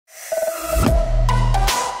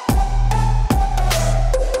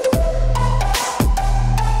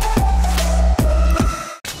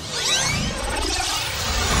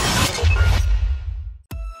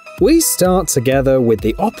We start together with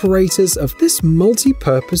the operators of this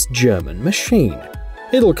multi-purpose German machine.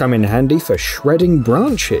 It'll come in handy for shredding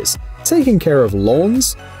branches, taking care of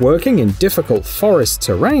lawns, working in difficult forest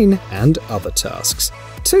terrain, and other tasks.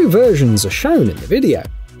 Two versions are shown in the video.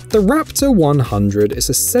 The Raptor 100 is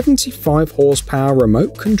a 75 horsepower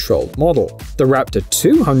remote-controlled model. The Raptor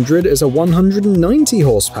 200 is a 190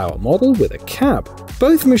 horsepower model with a cab.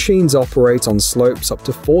 Both machines operate on slopes up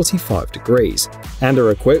to 45 degrees, and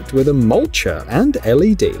are equipped with a mulcher and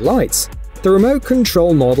LED lights. The remote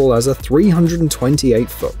control model has a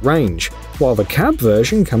 328-foot range, while the cab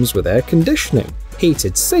version comes with air conditioning,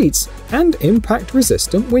 heated seats, and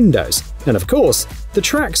impact-resistant windows. And of course, the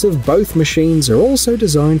tracks of both machines are also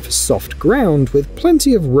designed for soft ground with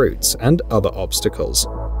plenty of roots and other obstacles.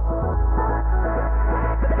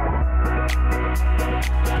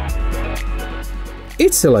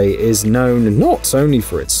 Italy is known not only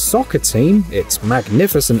for its soccer team, its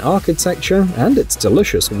magnificent architecture, and its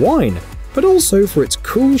delicious wine, but also for its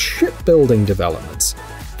cool shipbuilding developments.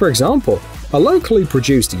 For example, a locally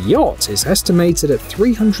produced yacht is estimated at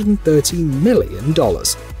 $330 million.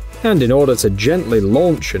 And in order to gently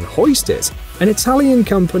launch and hoist it, an Italian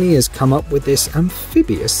company has come up with this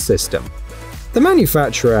amphibious system. The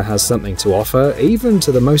manufacturer has something to offer even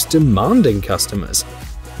to the most demanding customers.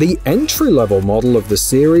 The entry-level model of the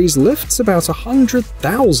series lifts about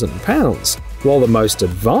 £100,000, while the most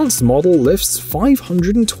advanced model lifts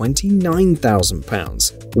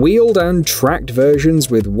 £529,000. Wheeled and tracked versions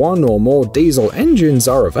with one or more diesel engines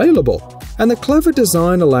are available, and the clever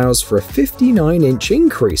design allows for a 59-inch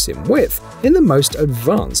increase in width in the most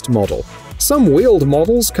advanced model. Some wheeled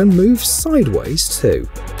models can move sideways too.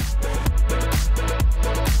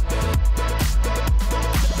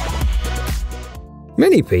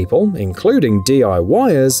 Many people, including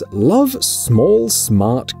DIYers, love small,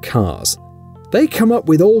 smart cars. They come up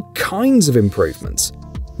with all kinds of improvements.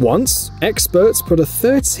 Once, experts put a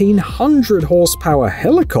 1,300 horsepower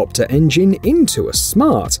helicopter engine into a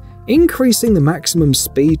Smart, increasing the maximum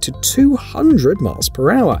speed to 200 miles per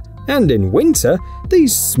hour. And in winter,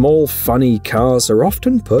 these small, funny cars are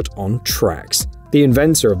often put on tracks. The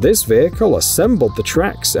inventor of this vehicle assembled the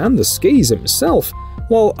tracks and the skis himself,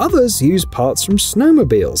 while others use parts from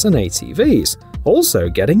snowmobiles and ATVs, also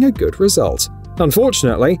getting a good result.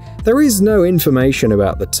 Unfortunately, there is no information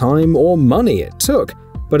about the time or money it took,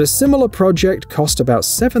 but a similar project cost about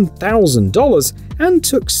 $7,000 and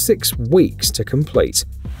took 6 weeks to complete.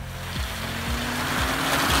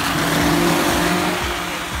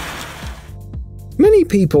 Many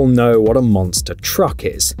people know what a monster truck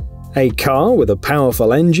is. A car with a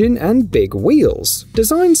powerful engine and big wheels,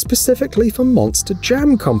 designed specifically for monster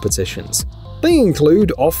jam competitions. They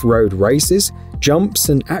include off-road races, jumps,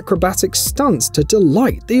 and acrobatic stunts to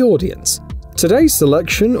delight the audience. Today's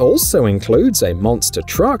selection also includes a monster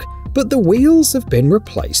truck, but the wheels have been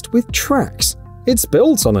replaced with tracks. It's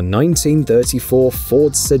built on a 1934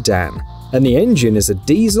 Ford sedan, and the engine is a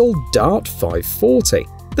diesel Dart 540.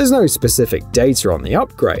 There's no specific data on the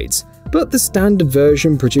upgrades, but the standard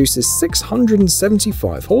version produces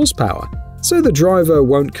 675 horsepower, so the driver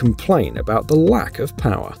won't complain about the lack of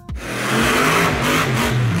power.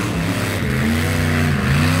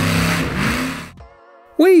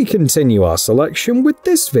 We continue our selection with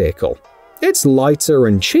this vehicle. It's lighter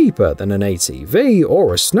and cheaper than an ATV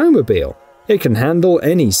or a snowmobile. It can handle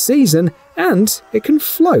any season, and it can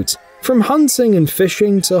float. From hunting and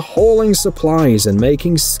fishing to hauling supplies and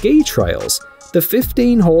making ski trails, the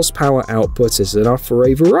 15 horsepower output is enough for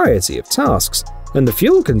a variety of tasks, and the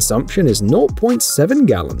fuel consumption is 0.7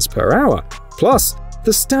 gallons per hour. Plus,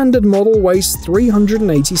 the standard model weighs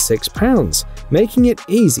 386 pounds, making it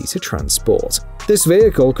easy to transport. This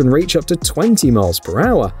vehicle can reach up to 20 miles per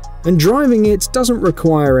hour, and driving it doesn't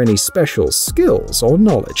require any special skills or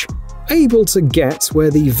knowledge. Able to get where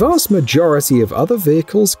the vast majority of other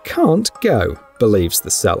vehicles can't go, believes the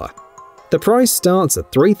seller. The price starts at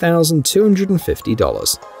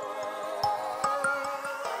 $3,250.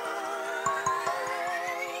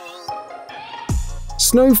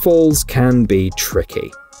 Snowfalls can be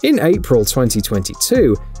tricky. In April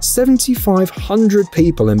 2022, 7,500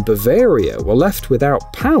 people in Bavaria were left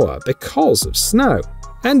without power because of snow.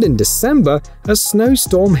 And in December, a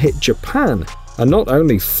snowstorm hit Japan, and not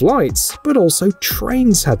only flights, but also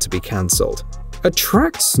trains had to be cancelled. A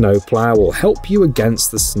tracked snowplow will help you against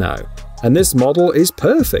the snow, and this model is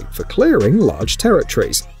perfect for clearing large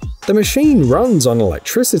territories. The machine runs on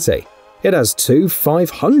electricity. It has two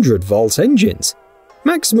 500-volt engines.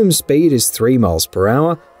 Maximum speed is 3 miles per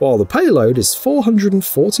hour, while the payload is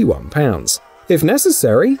 441 pounds. If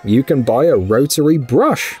necessary, you can buy a rotary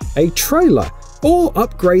brush, a trailer, or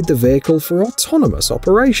upgrade the vehicle for autonomous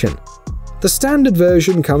operation. The standard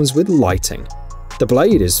version comes with lighting. The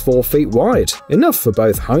blade is 4 feet wide, enough for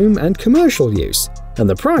both home and commercial use, and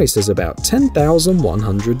the price is about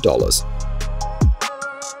 $10,100.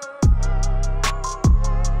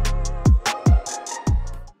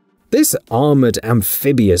 This armoured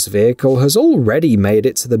amphibious vehicle has already made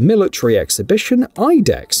it to the military exhibition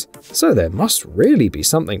IDEX, so there must really be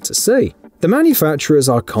something to see. The manufacturers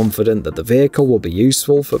are confident that the vehicle will be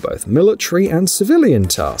useful for both military and civilian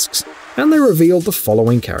tasks, and they revealed the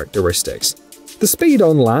following characteristics. The speed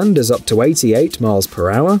on land is up to 88 miles per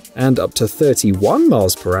hour and up to 31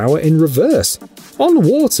 miles per hour in reverse. On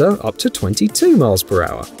water, up to 22 miles per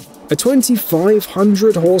hour. A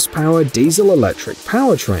 2,500 horsepower diesel-electric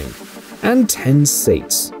powertrain, and 10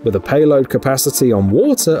 seats, with a payload capacity on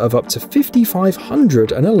water of up to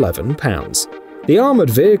 5,511 pounds. The armoured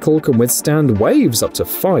vehicle can withstand waves up to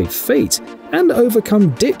 5 feet and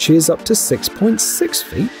overcome ditches up to 6.6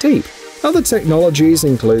 feet deep. Other technologies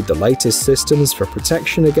include the latest systems for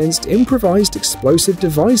protection against improvised explosive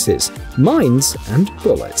devices, mines, and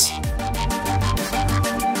bullets.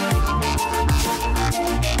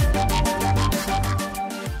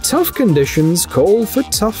 Tough conditions call for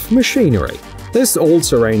tough machinery. This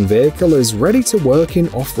all-terrain vehicle is ready to work in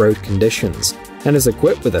off-road conditions and is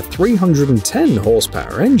equipped with a 310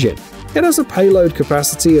 horsepower engine. It has a payload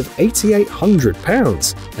capacity of 8,800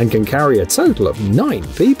 pounds and can carry a total of 9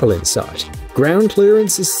 people inside. Ground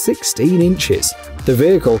clearance is 16 inches. The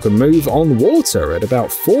vehicle can move on water at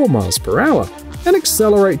about 4 miles per hour and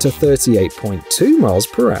accelerate to 38.2 miles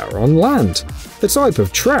per hour on land. The type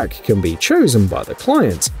of track can be chosen by the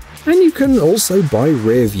client, and you can also buy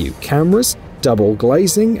rear-view cameras, double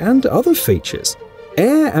glazing, and other features.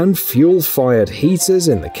 Air and fuel-fired heaters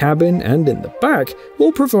in the cabin and in the back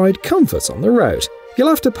will provide comfort on the road. You'll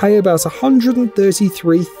have to pay about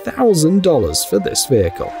 $133,000 for this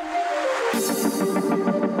vehicle.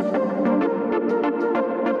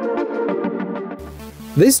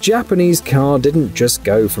 This Japanese car didn't just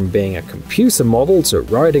go from being a computer model to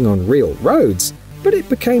riding on real roads, but it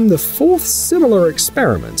became the 4th similar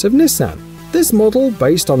experiment of Nissan. This model,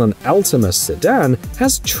 based on an Altima sedan,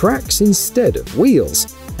 has tracks instead of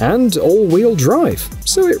wheels, and all-wheel drive,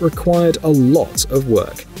 so it required a lot of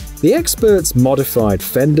work. The experts modified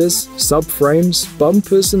fenders, subframes,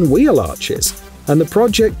 bumpers, and wheel arches, and the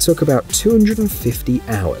project took about 250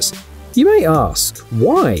 hours. You may ask,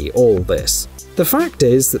 why all this? The fact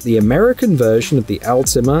is that the American version of the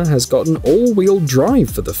Altima has gotten all-wheel drive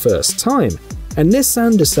for the first time, and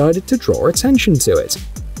Nissan decided to draw attention to it.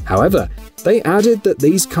 However, they added that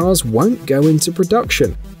these cars won't go into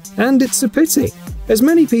production, and it's a pity, as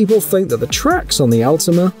many people think that the tracks on the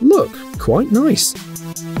Altima look quite nice.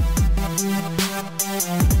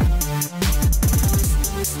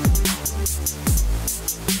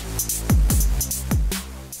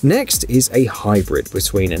 Next is a hybrid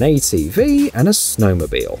between an ATV and a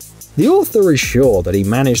snowmobile. The author is sure that he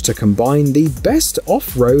managed to combine the best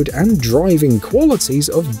off-road and driving qualities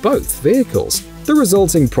of both vehicles. The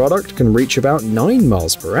resulting product can reach about 9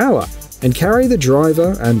 miles per hour and carry the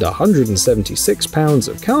driver and 176 pounds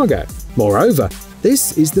of cargo. Moreover,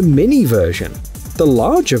 this is the mini version. The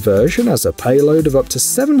larger version has a payload of up to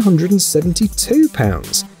 772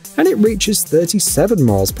 pounds, and it reaches 37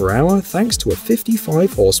 miles per hour thanks to a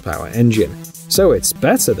 55 horsepower engine. So it's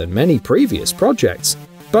better than many previous projects.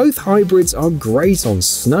 Both hybrids are great on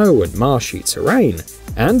snow and marshy terrain,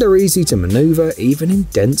 and are easy to maneuver even in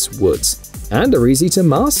dense woods, and are easy to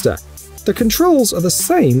master. The controls are the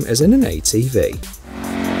same as in an ATV.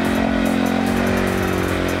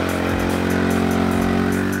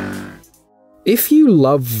 If you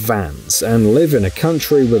love vans and live in a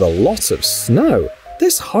country with a lot of snow,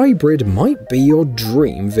 this hybrid might be your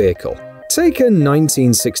dream vehicle. Take a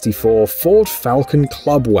 1964 Ford Falcon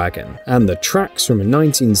Club Wagon and the tracks from a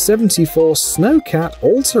 1974 Snowcat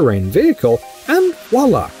all-terrain vehicle, and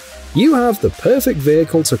voila! You have the perfect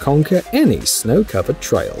vehicle to conquer any snow-covered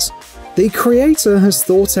trails. The creator has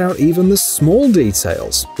thought out even the small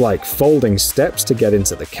details, like folding steps to get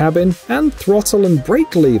into the cabin and throttle and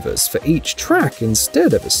brake levers for each track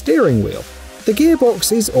instead of a steering wheel. The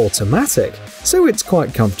gearbox is automatic, so it's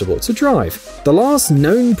quite comfortable to drive. The last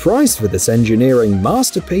known price for this engineering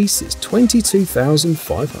masterpiece is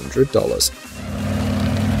 $22,500.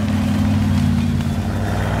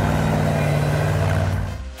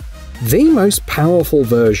 The most powerful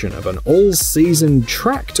version of an all-season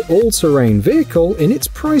tracked all-terrain vehicle in its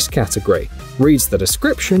price category reads the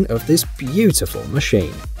description of this beautiful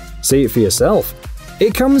machine. See it for yourself.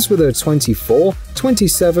 It comes with a 24,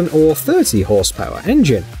 27 or 30 horsepower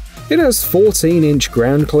engine. It has 14-inch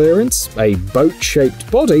ground clearance, a boat-shaped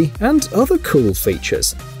body, and other cool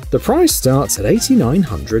features. The price starts at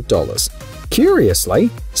 $8,900. Curiously,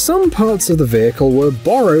 some parts of the vehicle were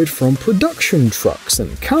borrowed from production trucks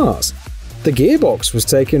and cars. The gearbox was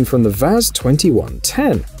taken from the VAZ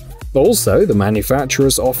 2110. Also, the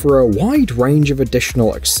manufacturers offer a wide range of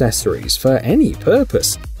additional accessories for any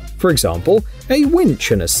purpose. For example, a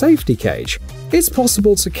winch and a safety cage. It's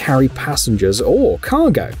possible to carry passengers or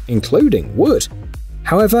cargo, including wood.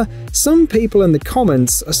 However, some people in the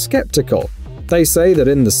comments are skeptical. They say that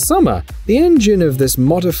in the summer, the engine of this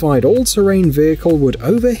modified all-terrain vehicle would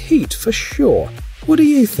overheat for sure. What do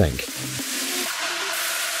you think?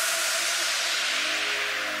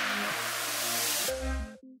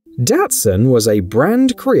 Datsun was a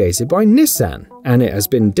brand created by Nissan, and it has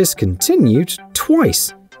been discontinued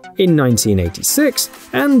twice, in 1986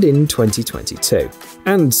 and in 2022.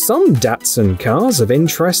 And some Datsun cars have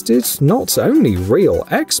interested not only real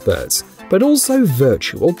experts, but also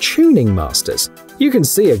virtual tuning masters. You can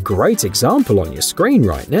see a great example on your screen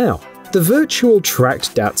right now. The virtual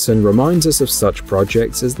tracked Datsun reminds us of such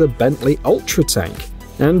projects as the Bentley Ultra Tank.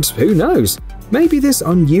 And who knows, maybe this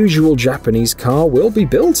unusual Japanese car will be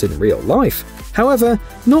built in real life. However,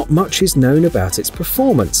 not much is known about its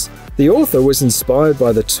performance. The author was inspired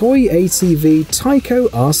by the toy ATV Tyco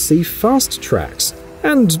RC Fast Tracks,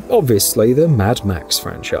 and obviously the Mad Max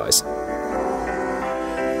franchise.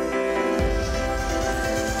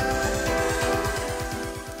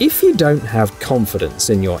 If you don't have confidence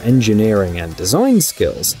in your engineering and design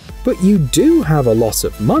skills, but you do have a lot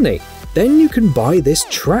of money, then you can buy this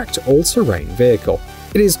tracked all-terrain vehicle.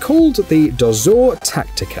 It is called the Dozor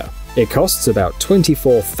Taktika. It costs about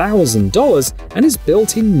 $24,000 and is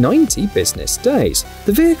built in 90 business days.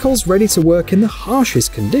 The vehicle's ready to work in the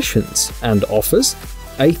harshest conditions and offers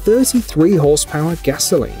a 33 horsepower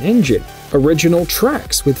gasoline engine, original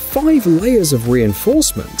tracks with 5 layers of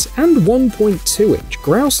reinforcement and 1.2-inch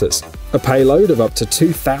grousers, a payload of up to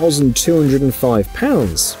 2,205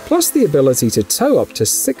 pounds, plus the ability to tow up to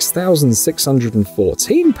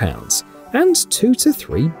 6,614 pounds, and 2 to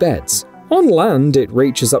 3 beds. On land, it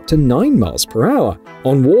reaches up to 9 miles per hour,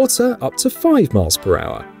 on water up to 5 miles per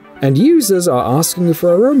hour, and users are asking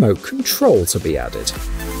for a remote control to be added.